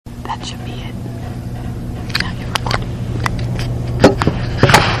That should be it. Now you're recording.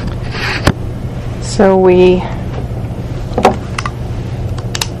 So we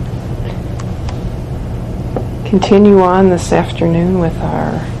continue on this afternoon with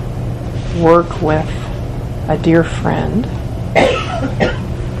our work with a dear friend.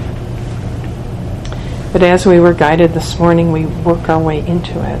 But as we were guided this morning, we work our way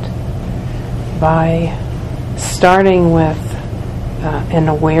into it by starting with an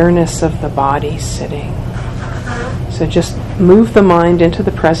awareness of the body sitting. So just move the mind into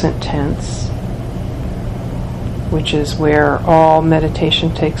the present tense, which is where all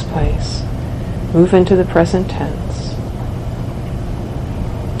meditation takes place. Move into the present tense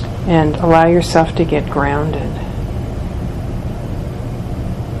and allow yourself to get grounded.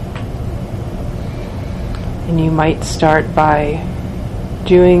 And you might start by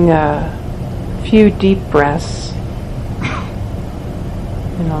doing a few deep breaths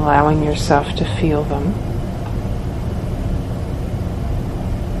and allowing yourself to feel them.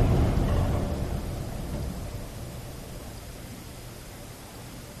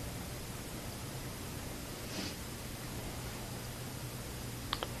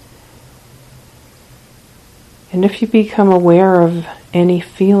 And if you become aware of any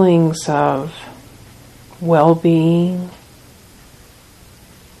feelings of well-being,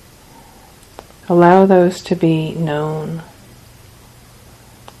 allow those to be known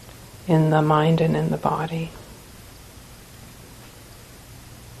in the mind and in the body.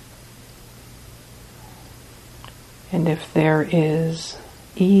 And if there is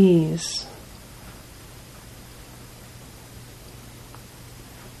ease,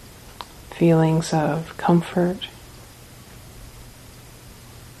 feelings of comfort,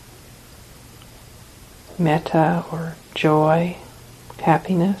 metta or joy,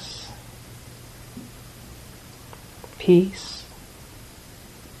 happiness, peace,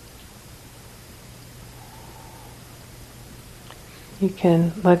 you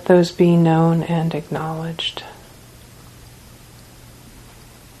can let those be known and acknowledged.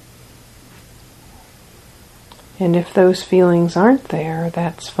 And if those feelings aren't there,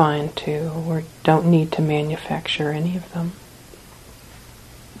 that's fine too. We don't need to manufacture any of them.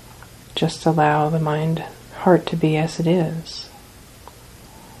 Just allow the mind, heart to be as it is.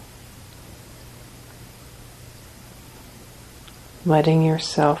 Letting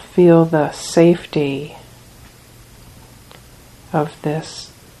yourself feel the safety of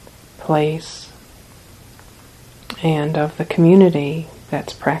this place and of the community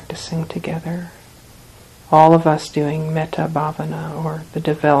that's practicing together. All of us doing metta bhavana, or the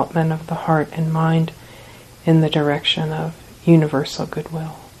development of the heart and mind in the direction of universal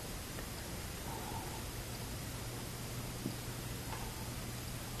goodwill.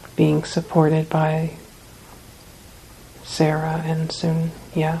 Being supported by Sarah and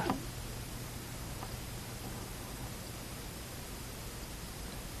Sunya.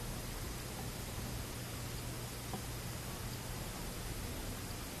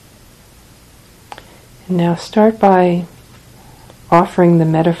 And now start by offering the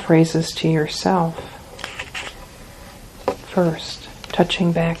metta phrases to yourself first,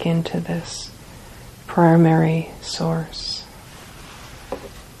 touching back into this primary source.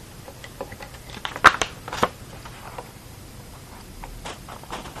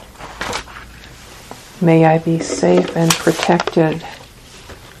 May I be safe and protected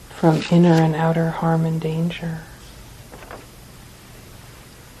from inner and outer harm and danger.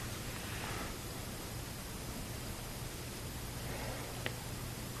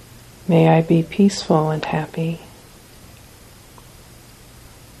 May I be peaceful and happy.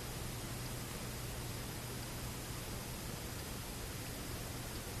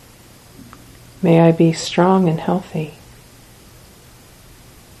 May I be strong and healthy.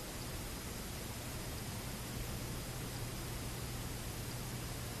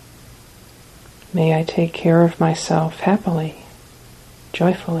 May I take care of myself happily,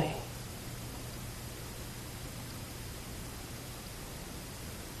 joyfully.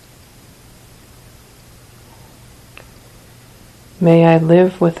 May I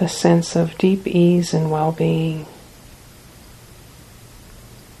live with a sense of deep ease and well-being.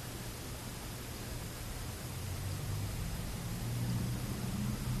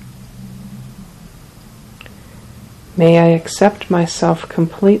 May I accept myself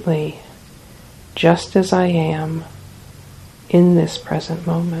completely, just as I am, in this present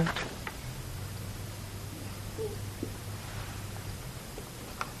moment.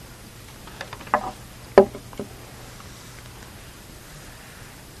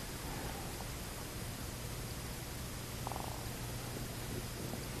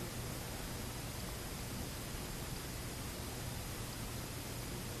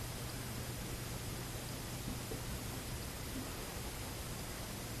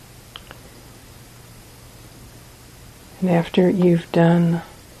 And after you've done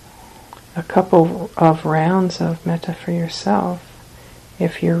a couple of rounds of metta for yourself,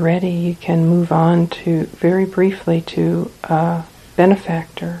 if you're ready, you can move on to, very briefly, to a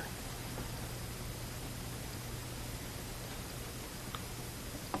benefactor.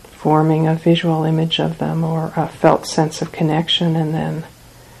 Forming a visual image of them or a felt sense of connection, and then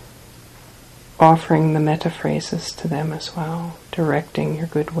offering the metta phrases to them as well, directing your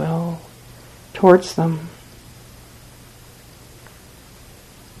goodwill towards them.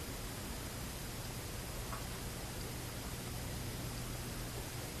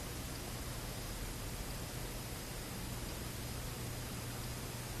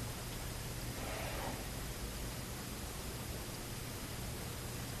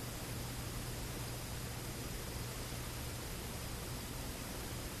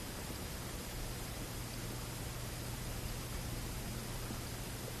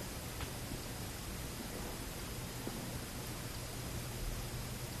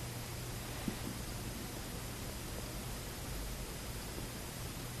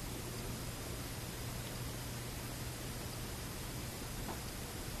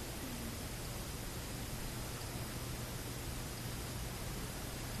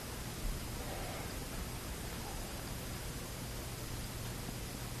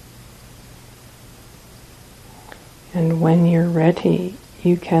 And when you're ready,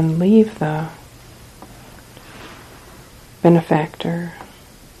 you can leave the benefactor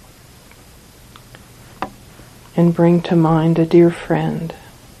and bring to mind a dear friend.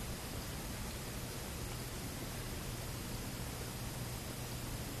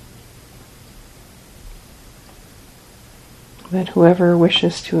 That whoever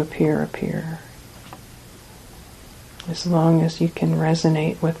wishes to appear, appear. As long as you can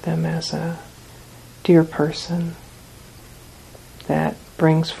resonate with them as a dear person. That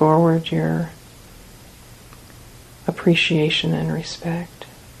brings forward your appreciation and respect.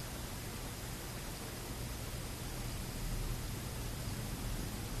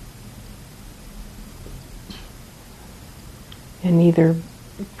 And either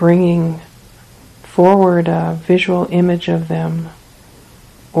bringing forward a visual image of them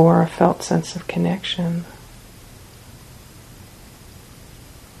or a felt sense of connection,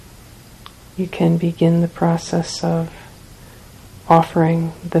 you can begin the process of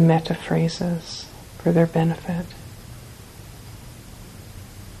offering the metta phrases for their benefit.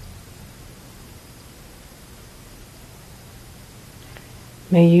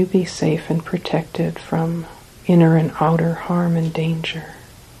 May you be safe and protected from inner and outer harm and danger.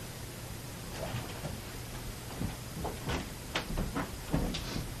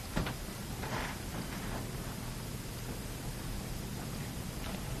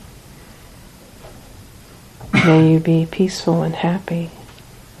 May you be peaceful and happy.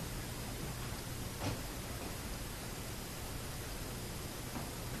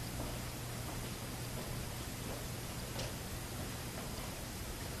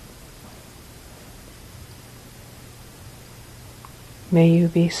 May you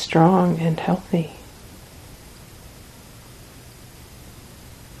be strong and healthy.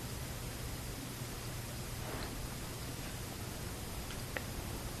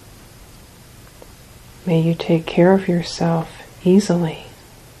 May you take care of yourself easily.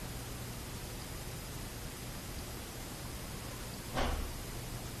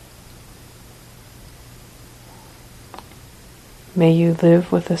 May you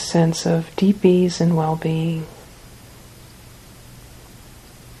live with a sense of deep ease and well-being.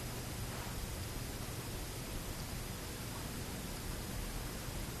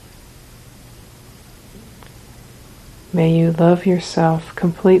 May you love yourself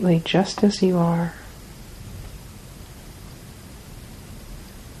completely just as you are.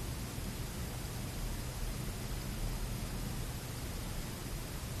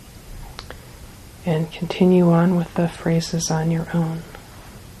 And continue on with the phrases on your own.